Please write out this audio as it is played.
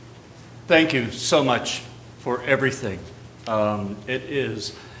Thank you so much for everything. It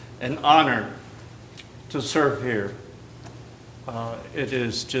is an honor to serve here. It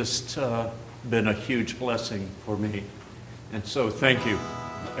has just been a huge blessing for me. And so thank you,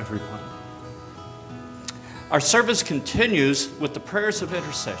 everyone. Our service continues with the prayers of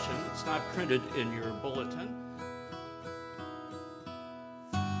intercession. It's not printed in your bulletin.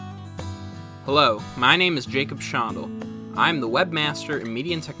 Hello, my name is Jacob Shondel. I'm the Webmaster and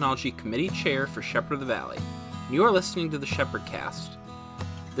Media and Technology Committee Chair for Shepherd of the Valley. You are listening to the Shepherd Cast.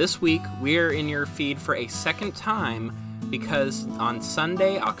 This week, we are in your feed for a second time because on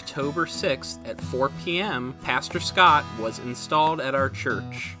Sunday, October 6th at 4 p.m., Pastor Scott was installed at our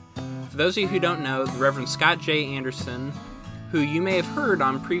church. For those of you who don't know, the Reverend Scott J. Anderson, who you may have heard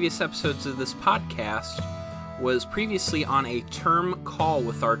on previous episodes of this podcast, was previously on a term call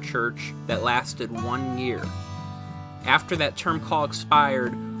with our church that lasted 1 year. After that term call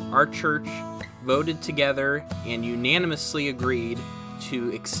expired, our church voted together and unanimously agreed to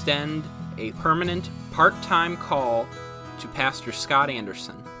extend a permanent part-time call to Pastor Scott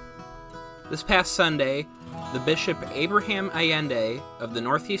Anderson. This past Sunday, the Bishop Abraham Allende of the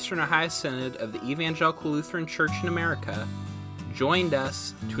Northeastern Ohio Synod of the Evangelical Lutheran Church in America joined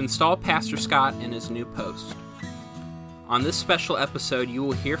us to install Pastor Scott in his new post. On this special episode, you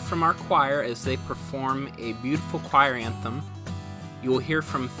will hear from our choir as they perform a beautiful choir anthem. You will hear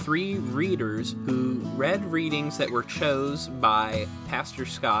from 3 readers who read readings that were chosen by Pastor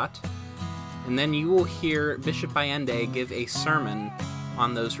Scott, and then you will hear Bishop Allende give a sermon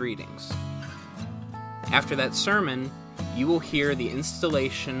on those readings. After that sermon, you will hear the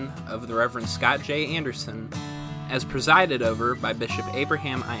installation of the Reverend Scott J. Anderson as presided over by Bishop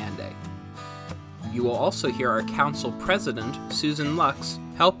Abraham Allende. You will also hear our council president, Susan Lux,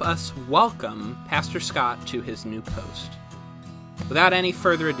 help us welcome Pastor Scott to his new post. Without any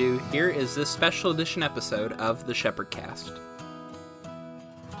further ado, here is this special edition episode of the Shepherd Cast.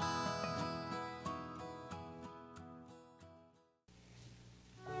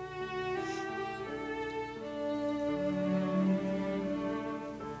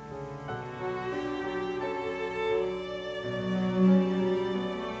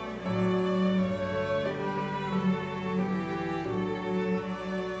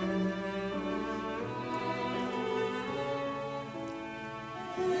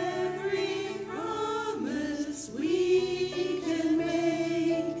 Every promise we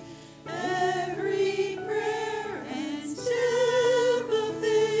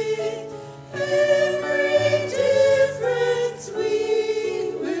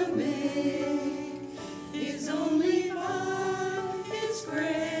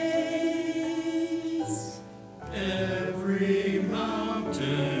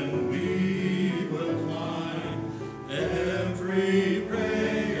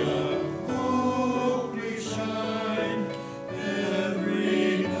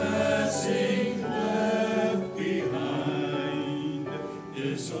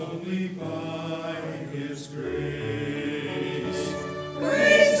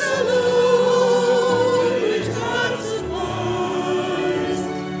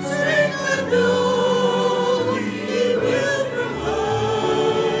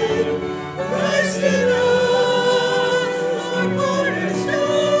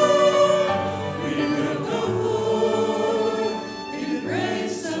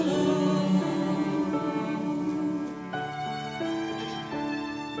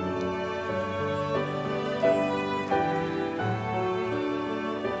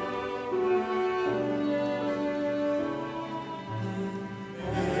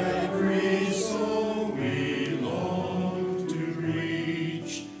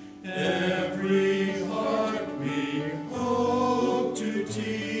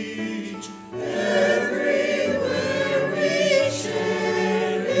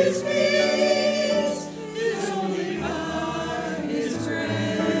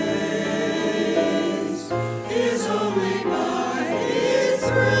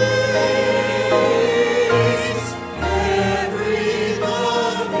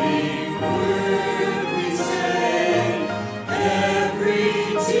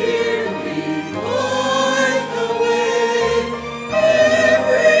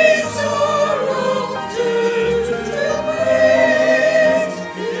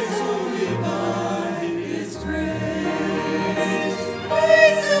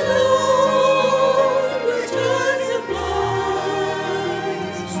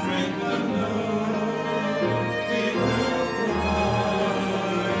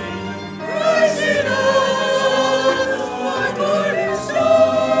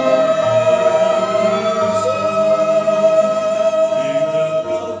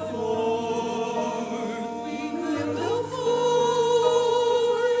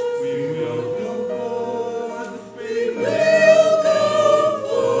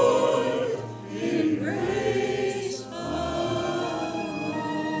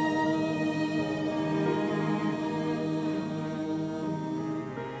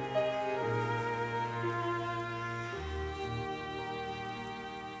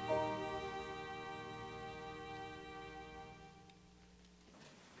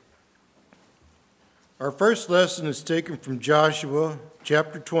Our first lesson is taken from Joshua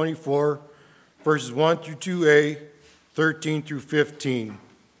chapter 24, verses 1 through 2a, 13 through 15.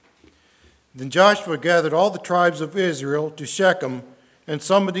 Then Joshua gathered all the tribes of Israel to Shechem, and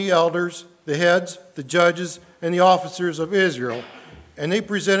summoned the elders, the heads, the judges, and the officers of Israel, and they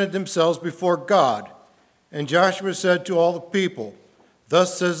presented themselves before God. And Joshua said to all the people,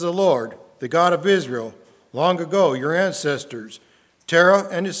 "Thus says the Lord, the God of Israel, long ago your ancestors, Terah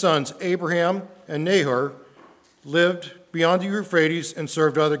and his sons Abraham and Nahor, lived beyond the Euphrates and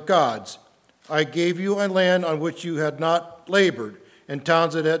served other gods. I gave you a land on which you had not labored, and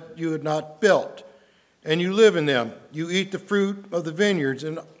towns that you had not built. And you live in them. You eat the fruit of the vineyards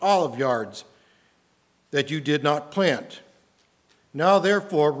and olive yards that you did not plant. Now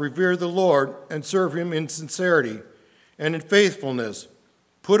therefore revere the Lord and serve him in sincerity and in faithfulness.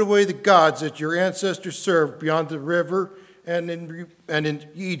 Put away the gods that your ancestors served beyond the river and in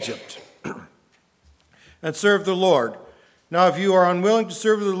Egypt, and serve the Lord. Now if you are unwilling to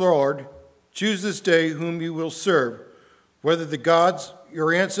serve the Lord, choose this day whom you will serve, whether the gods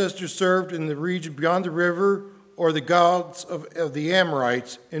your ancestors served in the region beyond the river, or the gods of the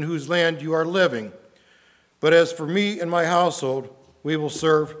Amorites in whose land you are living. But as for me and my household, we will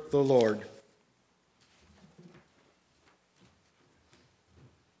serve the Lord."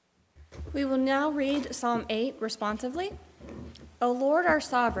 We will now read Psalm 8 responsively. O Lord, our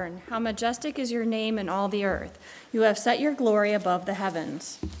sovereign, how majestic is your name in all the earth. You have set your glory above the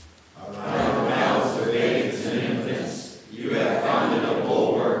heavens. Around the mouths of babes and infants, you have founded a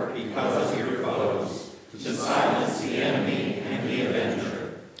bulwark because of your foes, to silence the enemy and the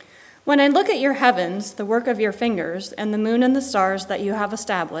avenger. When I look at your heavens, the work of your fingers, and the moon and the stars that you have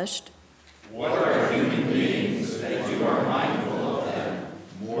established, what are human beings that you are mindful of them,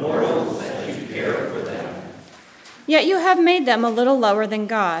 mortals that you care for them? Yet you have made them a little lower than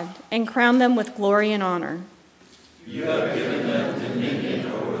God, and crowned them with glory and honor. You have given them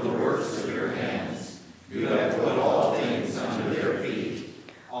dominion over the works of your hands. You have put all things under their feet.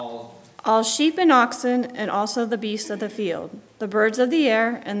 All sheep and oxen, and also the beasts of the field, the birds of the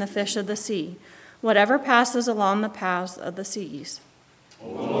air, and the fish of the sea, whatever passes along the paths of the seas. O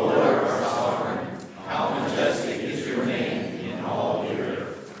Lord, our sovereign, how majestic is your name in all the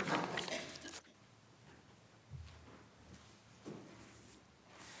earth.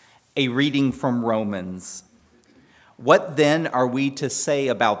 A reading from Romans. What then are we to say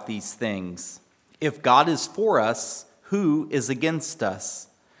about these things? If God is for us, who is against us?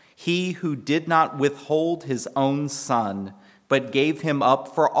 He who did not withhold his own Son, but gave him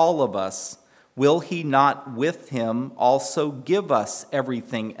up for all of us, will he not with him also give us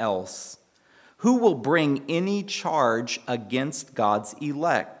everything else? Who will bring any charge against God's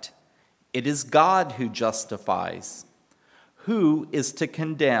elect? It is God who justifies. Who is to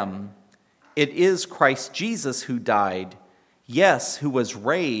condemn? It is Christ Jesus who died, yes, who was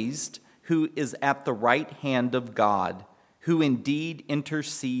raised, who is at the right hand of God, who indeed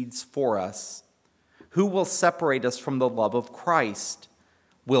intercedes for us. Who will separate us from the love of Christ?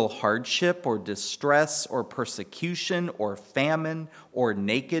 Will hardship or distress or persecution or famine or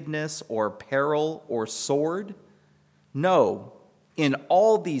nakedness or peril or sword? No, in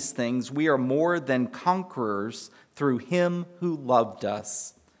all these things we are more than conquerors through him who loved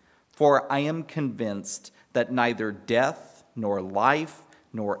us. For I am convinced that neither death, nor life,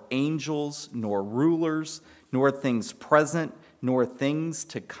 nor angels, nor rulers, nor things present, nor things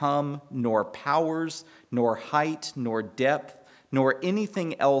to come, nor powers, nor height, nor depth, nor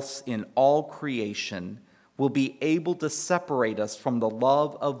anything else in all creation will be able to separate us from the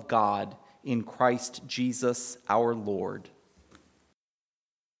love of God in Christ Jesus our Lord.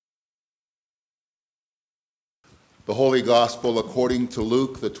 The Holy Gospel according to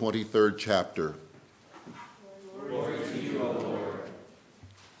Luke, the 23rd chapter. Glory to you, O Lord.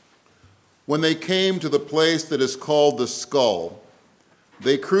 When they came to the place that is called the Skull,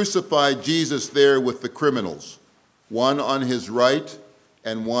 they crucified Jesus there with the criminals, one on his right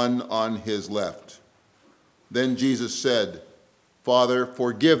and one on his left. Then Jesus said, "Father,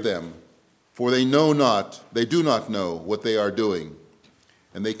 forgive them, for they do not know what they are doing."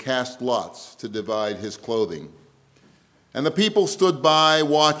 And they cast lots to divide his clothing. And the people stood by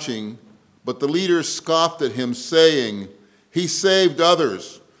watching, but the leaders scoffed at him, saying, "He saved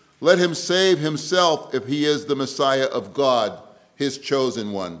others. Let him save himself if he is the Messiah of God, his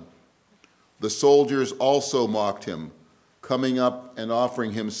chosen one." The soldiers also mocked him, coming up and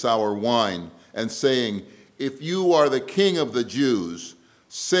offering him sour wine, and saying, "If you are the king of the Jews,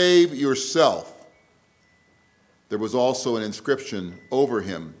 save yourself." There was also an inscription over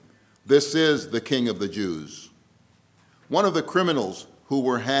him, "This is the King of the Jews." One of the criminals who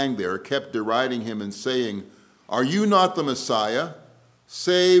were hanged there kept deriding him and saying, "Are you not the Messiah?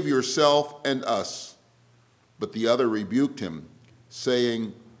 Save yourself and us." But the other rebuked him,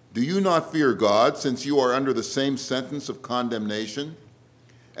 saying, "Do you not fear God, since you are under the same sentence of condemnation?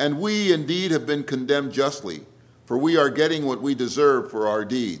 And we indeed have been condemned justly, for we are getting what we deserve for our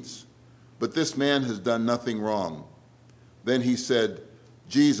deeds. But this man has done nothing wrong." Then he said,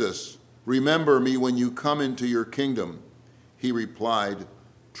 "Jesus, remember me when you come into your kingdom." He replied,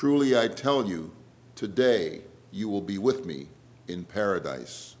 "Truly I tell you, today you will be with me in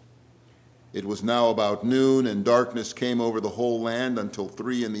paradise." It was now about noon, and darkness came over the whole land until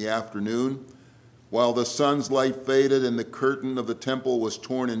 3 p.m, while the sun's light faded and the curtain of the temple was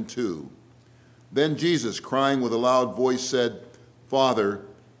torn in two. Then Jesus, crying with a loud voice, said, "Father,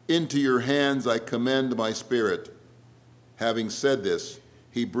 into your hands I commend my spirit." Having said this,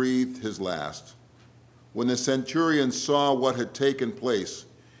 he breathed his last. When the centurion saw what had taken place,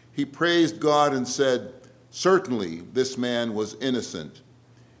 he praised God and said, "Certainly this man was innocent."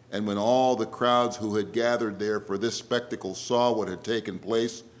 And when all the crowds who had gathered there for this spectacle saw what had taken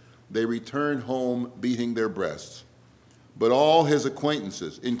place, they returned home beating their breasts. But all his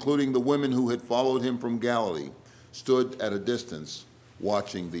acquaintances, including the women who had followed him from Galilee, stood at a distance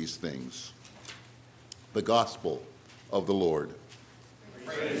watching these things. The Gospel of the Lord.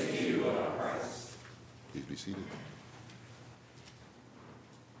 Praise to you, O Christ. Please be seated.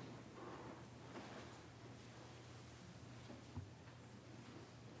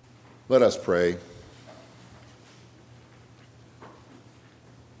 Let us pray.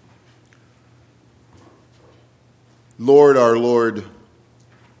 Lord, our Lord,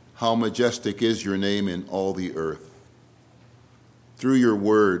 how majestic is your name in all the earth. Through your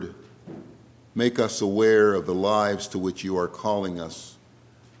word, make us aware of the lives to which you are calling us,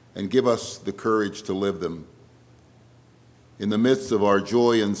 and give us the courage to live them. In the midst of our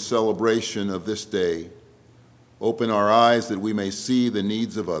joy and celebration of this day, open our eyes that we may see the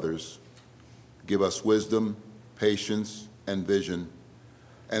needs of others. Give us wisdom, patience, and vision,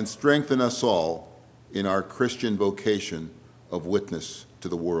 and strengthen us all in our Christian vocation of witness to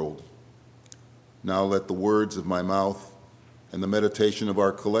the world. Now let the words of my mouth and the meditation of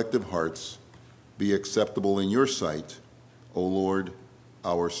our collective hearts be acceptable in your sight, O Lord,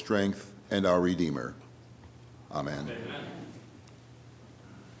 our strength and our Redeemer. Amen. Amen.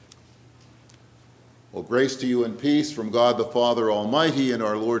 Well, grace to you and peace from God the Father Almighty and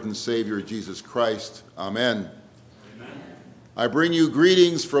our Lord and Savior Jesus Christ. Amen. Amen. I bring you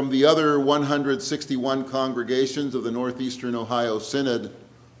greetings from the other 161 congregations of the Northeastern Ohio Synod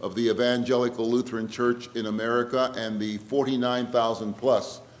of the Evangelical Lutheran Church in America and the 49,000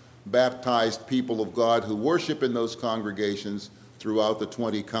 plus baptized people of God who worship in those congregations throughout the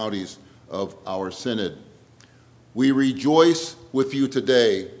 20 counties of our synod. We rejoice with you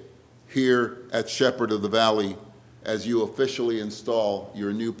today here at Shepherd of the Valley as you officially install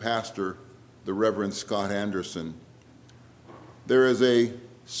your new pastor, the Reverend Scott Anderson. There is a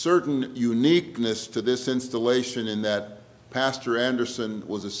certain uniqueness to this installation in that Pastor Anderson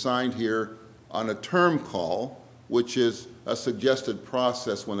was assigned here on a term call, which is a suggested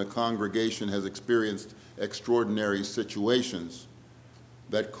process when a congregation has experienced extraordinary situations.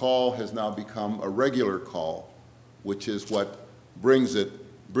 That call has now become a regular call, which is what brings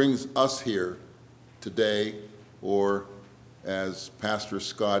us here today, or as Pastor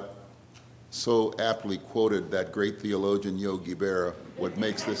Scott so aptly quoted that great theologian Yogi Berra, what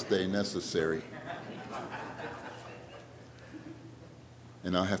makes this day necessary.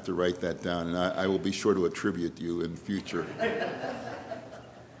 And I'll have to write that down, and I will be sure to attribute you in future.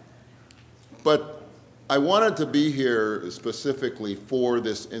 But I wanted to be here specifically for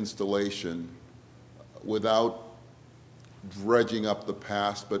this installation without dredging up the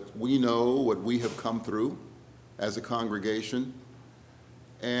past, but we know what we have come through as a congregation,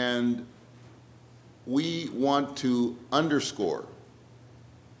 and we want to underscore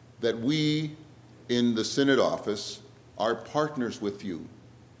that we in the Synod office are partners with you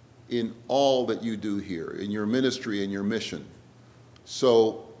in all that you do here, in your ministry and your mission.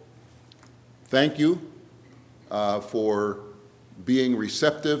 So thank you for being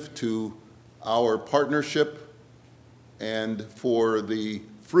receptive to our partnership and for the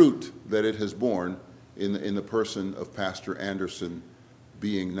fruit that it has borne in the person of Pastor Anderson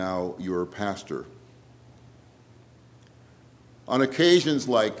being now your pastor. On occasions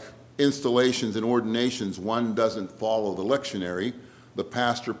like installations and ordinations, one doesn't follow the lectionary. The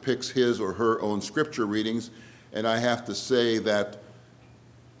pastor picks his or her own scripture readings, and I have to say that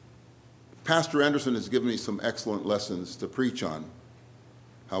Pastor Anderson has given me some excellent lessons to preach on.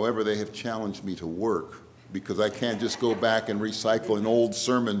 However, they have challenged me to work because I can't just go back and recycle an old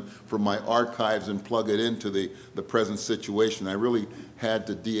sermon from my archives and plug it into the present situation. I really had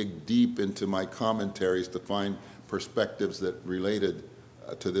to dig deep into my commentaries to find perspectives that related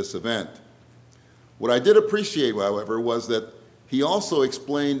to this event. What I did appreciate, however, was that he also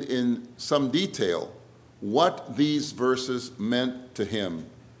explained in some detail what these verses meant to him.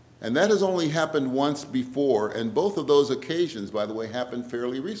 And that has only happened once before, and both of those occasions, by the way, happened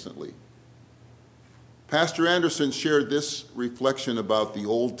fairly recently. Pastor Anderson shared this reflection about the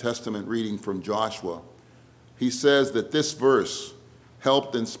Old Testament reading from Joshua. He says that this verse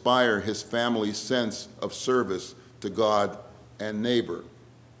helped inspire his family's sense of service to God and neighbor.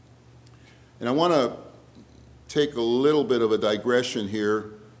 And I want to take a little bit of a digression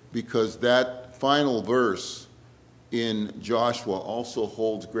here, because that final verse in Joshua also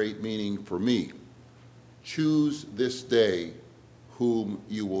holds great meaning for me. Choose this day whom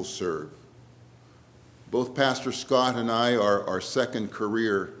you will serve. Both Pastor Scott and I are second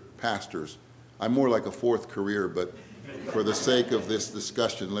career pastors. I'm more like a fourth career, but for the sake of this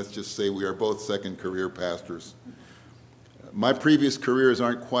discussion, let's just say we are both second career pastors. My previous careers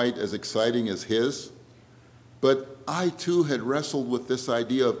aren't quite as exciting as his, but I too had wrestled with this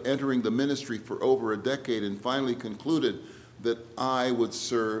idea of entering the ministry for over a decade and finally concluded that I would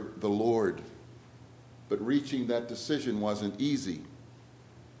serve the Lord. But reaching that decision wasn't easy.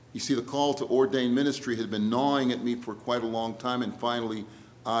 You see, the call to ordained ministry had been gnawing at me for quite a long time, and finally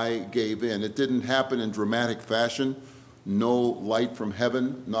I gave in. It didn't happen in dramatic fashion. No light from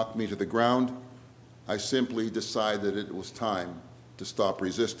heaven knocked me to the ground. I simply decided it was time to stop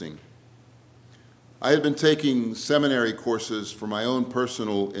resisting. I had been taking seminary courses for my own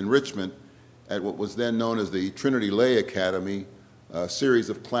personal enrichment at what was then known as the Trinity Lay Academy, a series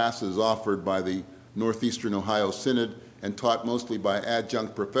of classes offered by the Northeastern Ohio Synod and taught mostly by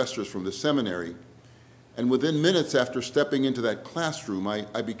adjunct professors from the seminary. And within minutes after stepping into that classroom,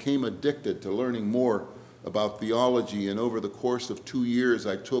 I became addicted to learning more about theology, and over the course of 2 years,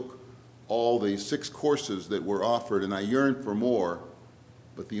 I took all the 6 courses that were offered, and I yearned for more,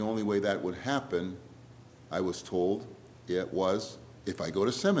 but the only way that would happen, I was told, it was if I go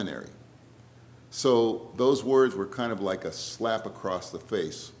to seminary. So those words were kind of like a slap across the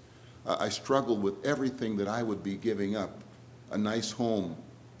face. I struggled with everything that I would be giving up: a nice home,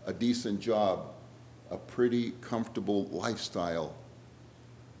 a decent job, a pretty comfortable lifestyle.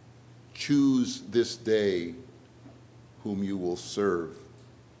 Choose this day whom you will serve.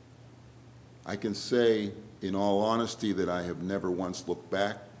 I can say in all honesty that I have never once looked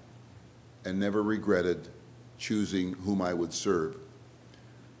back and never regretted choosing whom I would serve.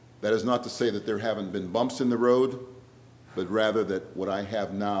 That is not to say that there haven't been bumps in the road, but rather that what I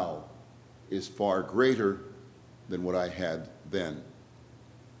have now is far greater than what I had then.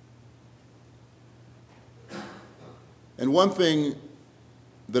 And one thing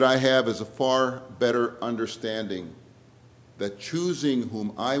that I have is a far better understanding that choosing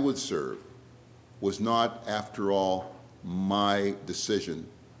whom I would serve was not, after all, my decision.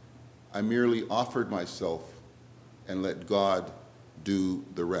 I merely offered myself and let God do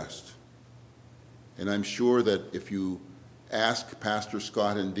the rest. And I'm sure that if you ask Pastor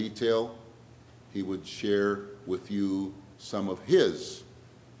Scott in detail, he would share with you some of his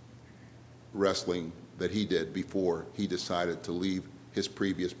wrestling that he did before he decided to leave his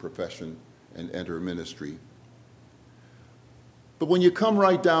previous profession and enter ministry. But when you come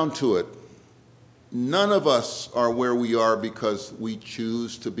right down to it, none of us are where we are because we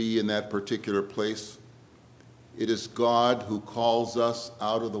choose to be in that particular place. It is God who calls us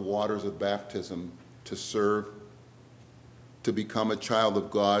out of the waters of baptism to serve, to become a child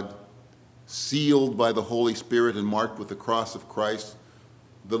of God, sealed by the Holy Spirit and marked with the cross of Christ.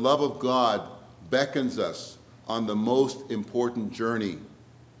 The love of God beckons us on the most important journey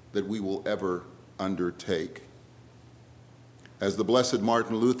that we will ever undertake. As the Blessed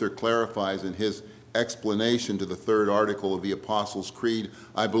Martin Luther clarifies in his explanation to the 3rd article of the Apostles' Creed,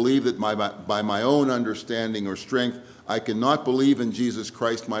 I believe that by my own understanding or strength, I cannot believe in Jesus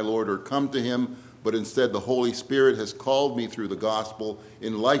Christ my Lord or come to him, but instead the Holy Spirit has called me through the gospel,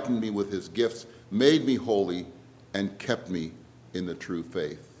 enlightened me with his gifts, made me holy, and kept me in the true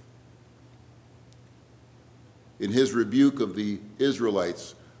faith. In his rebuke of the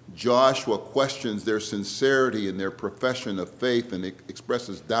Israelites, Joshua questions their sincerity in their profession of faith and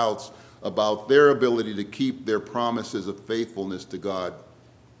expresses doubts about their ability to keep their promises of faithfulness to God.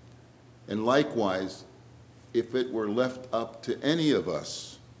 And likewise, if it were left up to any of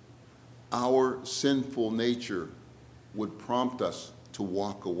us, our sinful nature would prompt us to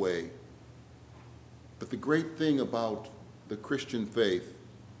walk away. But the great thing about the Christian faith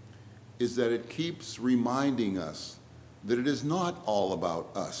is that it keeps reminding us that it is not all about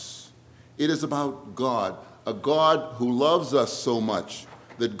us. It is about God, a God who loves us so much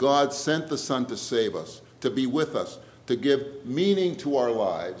that God sent the Son to save us, to be with us, to give meaning to our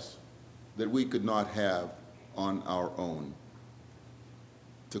lives that we could not have on our own.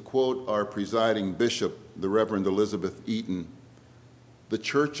 To quote our presiding bishop, the Reverend Elizabeth Eaton, the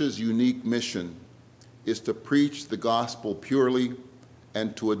church's unique mission is to preach the gospel purely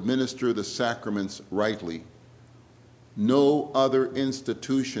and to administer the sacraments rightly. No other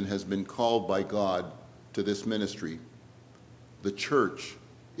institution has been called by God to this ministry. The church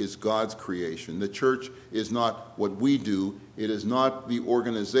is God's creation. The church is not what we do. It is not the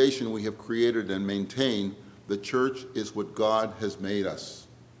organization we have created and maintained. The church is what God has made us,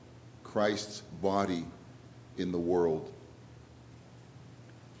 Christ's body in the world.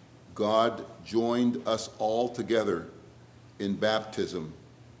 God joined us all together in baptism.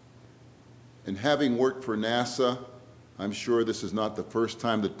 And having worked for NASA, I'm sure this is not the first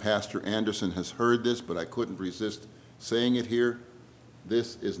time that Pastor Anderson has heard this, but I couldn't resist saying it here.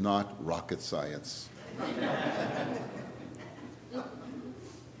 This is not rocket science.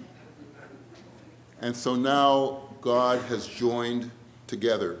 And so now God has joined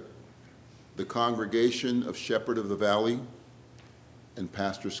together the congregation of Shepherd of the Valley and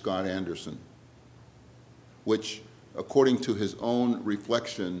Pastor Scott Anderson, which, according to his own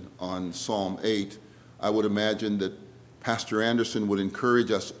reflection on Psalm 8, I would imagine that Pastor Anderson would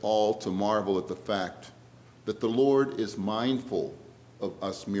encourage us all to marvel at the fact that the Lord is mindful of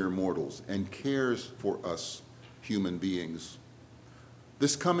us mere mortals and cares for us human beings.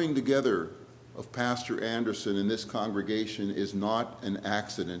 This coming together of Pastor Anderson in this congregation is not an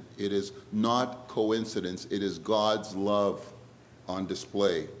accident. It is not coincidence. It is God's love on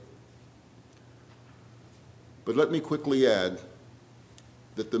display. But let me quickly add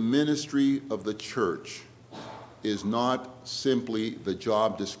that the ministry of the church is not simply the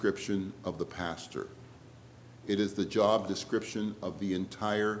job description of the pastor. It is the job description of the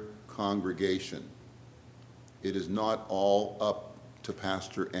entire congregation. It is not all up to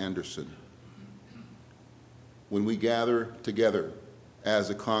Pastor Anderson. When we gather together as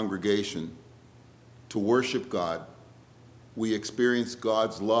a congregation to worship God, we experience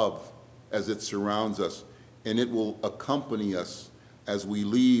God's love as it surrounds us, and it will accompany us as we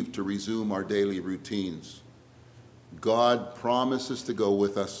leave to resume our daily routines. God promises to go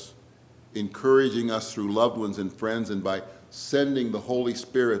with us, encouraging us through loved ones and friends, and by sending the Holy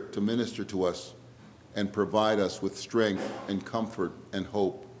Spirit to minister to us and provide us with strength and comfort and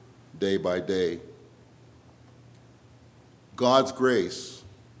hope day by day. God's grace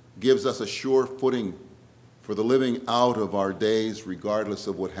gives us a sure footing for the living out of our days regardless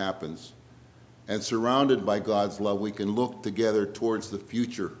of what happens. And surrounded by God's love, we can look together towards the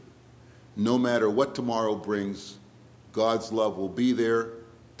future. No matter what tomorrow brings, God's love will be there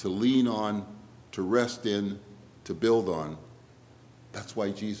to lean on, to rest in, to build on. That's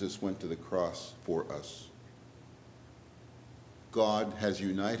why Jesus went to the cross for us. God has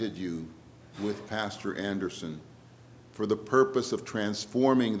united you with Pastor Anderson for the purpose of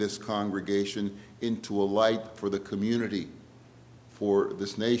transforming this congregation into a light for the community, for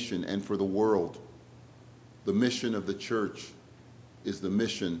this nation, and for the world. The mission of the church is the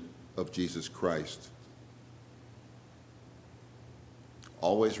mission of Jesus Christ.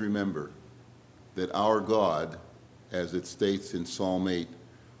 Always remember that our God, as it states in Psalm 8,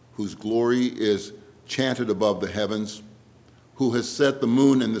 whose glory is chanted above the heavens, who has set the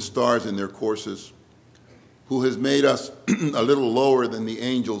moon and the stars in their courses, who has made us a little lower than the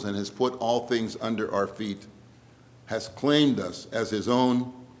angels and has put all things under our feet, has claimed us as his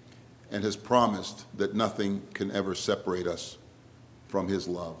own and has promised that nothing can ever separate us from his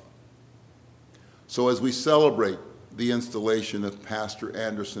love. So as we celebrate the installation of Pastor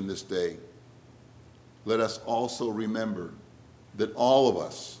Anderson this day, let us also remember that all of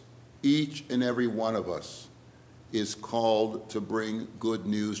us, each and every one of us, is called to bring good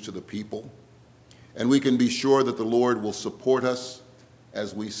news to the people. And we can be sure that the Lord will support us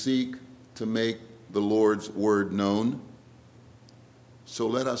as we seek to make the Lord's word known. So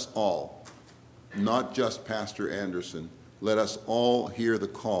let us all, not just Pastor Anderson, let us all hear the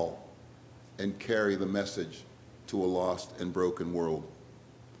call and carry the message to a lost and broken world.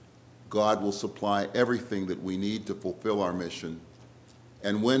 God will supply everything that we need to fulfill our mission.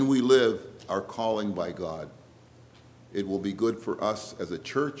 And when we live our calling by God, it will be good for us as a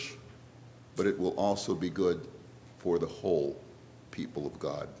church, but it will also be good for the whole people of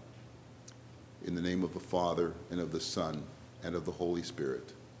God. In the name of the Father, and of the Son, and of the Holy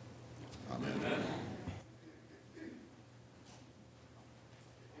Spirit. Amen. Amen.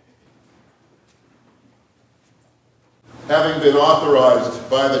 Having been authorized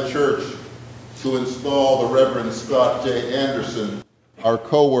by the church to install the Reverend Scott J. Anderson, our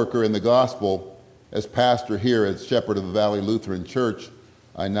co-worker in the gospel, as pastor here at Shepherd of the Valley Lutheran Church,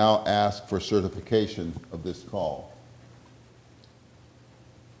 I now ask for certification of this call.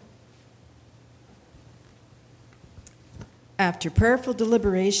 After prayerful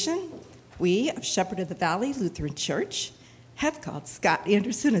deliberation, we of Shepherd of the Valley Lutheran Church have called Scott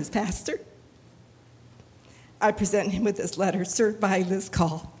Anderson as pastor. I present him with this letter certifying this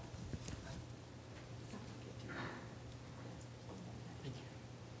call.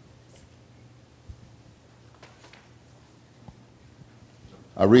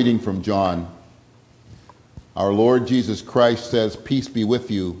 A reading from John. Our Lord Jesus Christ says, "Peace be with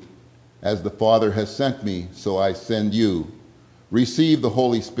you. As the Father has sent me, so I send you. Receive the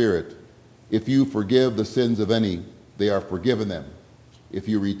Holy Spirit. If you forgive the sins of any, they are forgiven them. If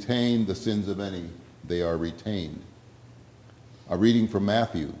you retain the sins of any, they are retained." A reading from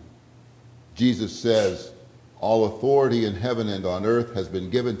Matthew. Jesus says, "All authority in heaven and on earth has been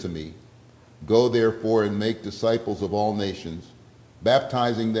given to me. Go therefore and make disciples of all nations,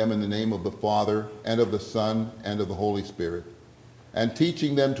 baptizing them in the name of the Father and of the Son and of the Holy Spirit, and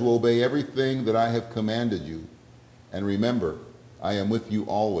teaching them to obey everything that I have commanded you. And remember, I am with you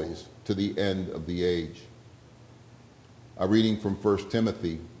always to the end of the age." A reading from 1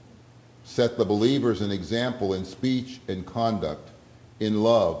 Timothy. Set the believers an example in speech and conduct, in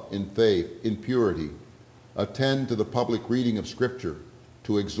love, in faith, in purity. Attend to the public reading of Scripture,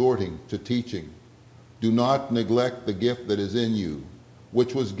 to exhorting, to teaching. Do not neglect the gift that is in you,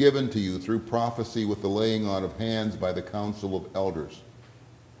 which was given to you through prophecy with the laying on of hands by the council of elders.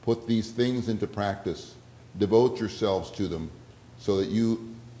 Put these things into practice. Devote yourselves to them, so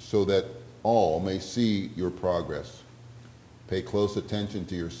that all may see your progress. Pay close attention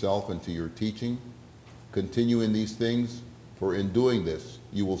to yourself and to your teaching. Continue in these things, for in doing this,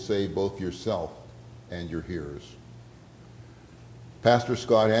 you will save both yourself and your hearers. Pastor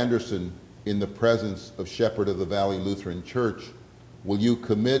Scott Anderson, in the presence of Shepherd of the Valley Lutheran Church, will you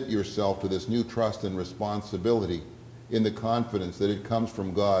commit yourself to this new trust and responsibility in the confidence that it comes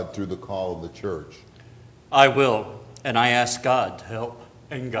from God through the call of the church? I will, and I ask God to help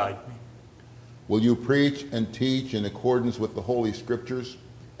and guide me. Will you preach and teach in accordance with the Holy Scriptures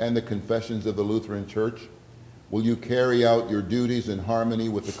and the confessions of the Lutheran Church? Will you carry out your duties in harmony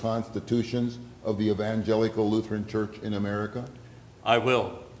with the constitutions of the Evangelical Lutheran Church in America? I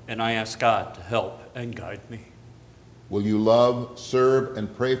will, and I ask God to help and guide me. Will you love, serve,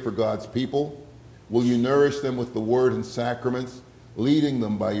 and pray for God's people? Will you nourish them with the word and sacraments, leading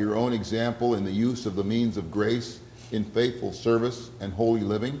them by your own example in the use of the means of grace in faithful service and holy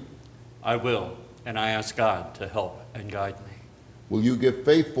living? I will, and I ask God to help and guide me. Will you give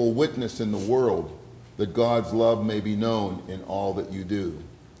faithful witness in the world that God's love may be known in all that you do?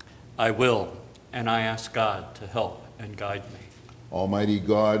 I will, and I ask God to help and guide me. Almighty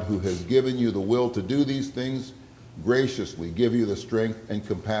God, who has given you the will to do these things, graciously give you the strength and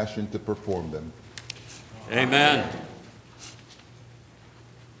compassion to perform them. Amen.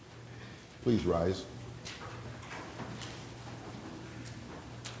 Please rise.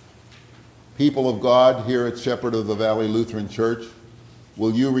 People of God here at Shepherd of the Valley Lutheran Church,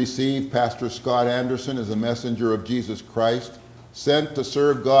 will you receive Pastor Scott Anderson as a messenger of Jesus Christ, sent to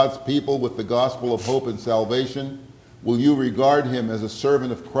serve God's people with the gospel of hope and salvation? Will you regard him as a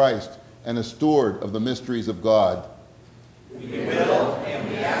servant of Christ and a steward of the mysteries of God? We will, and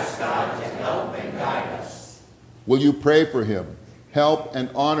we ask God to help and guide us. Will you pray for him, help and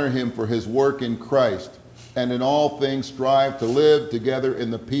honor him for his work in Christ, and in all things strive to live together in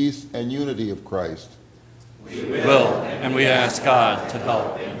the peace and unity of Christ? We will, and we ask God to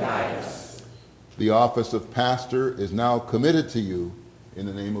help and guide us. The office of pastor is now committed to you in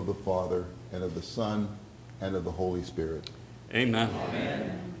the name of the Father, and of the Son, and of the Holy Spirit. Amen.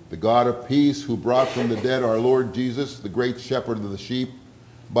 Amen. The God of peace, who brought from the dead our Lord Jesus, the great shepherd of the sheep,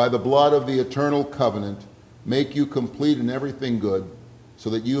 by the blood of the eternal covenant, make you complete in everything good, so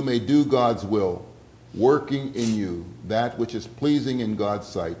that you may do God's will, working in you that which is pleasing in God's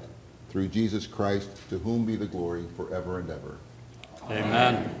sight, through Jesus Christ, to whom be the glory forever and ever.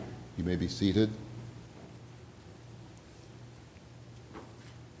 Amen. You may be seated.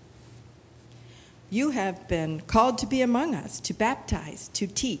 You have been called to be among us, to baptize, to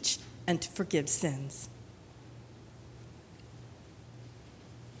teach, and to forgive sins.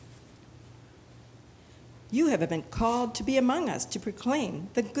 You have been called to be among us, to proclaim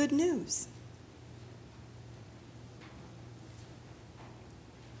the good news.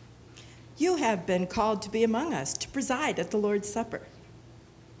 You have been called to be among us, to preside at the Lord's Supper.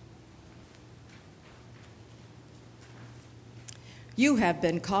 You have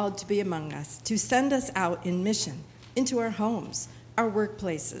been called to be among us, to send us out in mission into our homes, our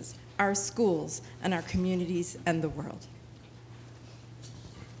workplaces, our schools, and our communities and the world.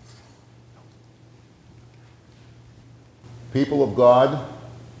 People of God,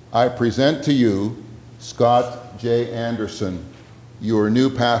 I present to you Scott J. Anderson, your new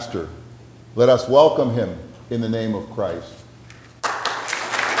pastor. Let us welcome him in the name of Christ.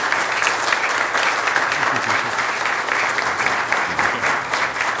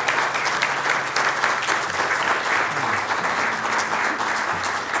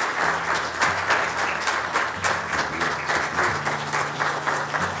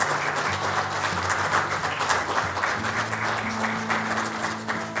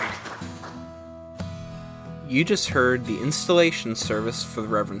 You just heard the installation service for the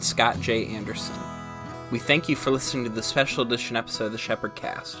Reverend Scott J. Anderson. We thank you for listening to the special edition episode of the Shepherd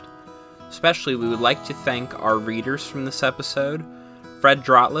Cast. Especially, we would like to thank our readers from this episode. Fred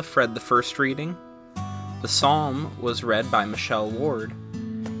Drotliff read the first reading. The psalm was read by Michelle Ward.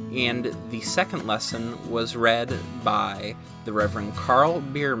 And the second lesson was read by the Reverend Carl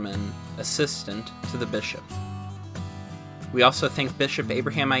Bierman, assistant to the bishop. We also thank Bishop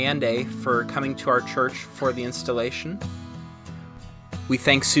Abraham Allende for coming to our church for the installation. We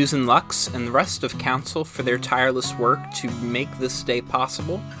thank Susan Lux and the rest of council for their tireless work to make this day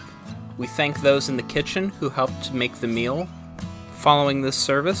possible. We thank those in the kitchen who helped to make the meal following this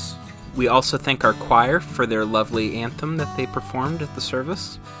service. We also thank our choir for their lovely anthem that they performed at the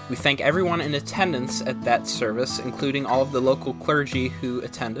service. We thank everyone in attendance at that service, including all of the local clergy who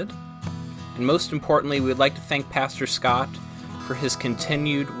attended. And most importantly, we would like to thank Pastor Scott for his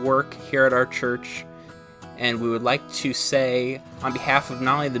continued work here at our church. And we would like to say, on behalf of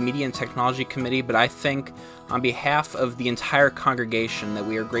not only the Media and Technology Committee, but I think on behalf of the entire congregation, that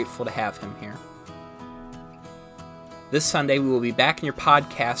we are grateful to have him here. This Sunday, we will be back in your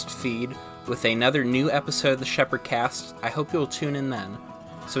podcast feed with another new episode of the Shepherd Cast. I hope you'll tune in then.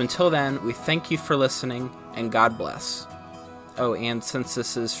 So until then, we thank you for listening, and God bless. Oh, and since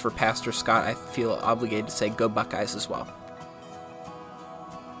this is for Pastor Scott, I feel obligated to say go Buckeyes as well.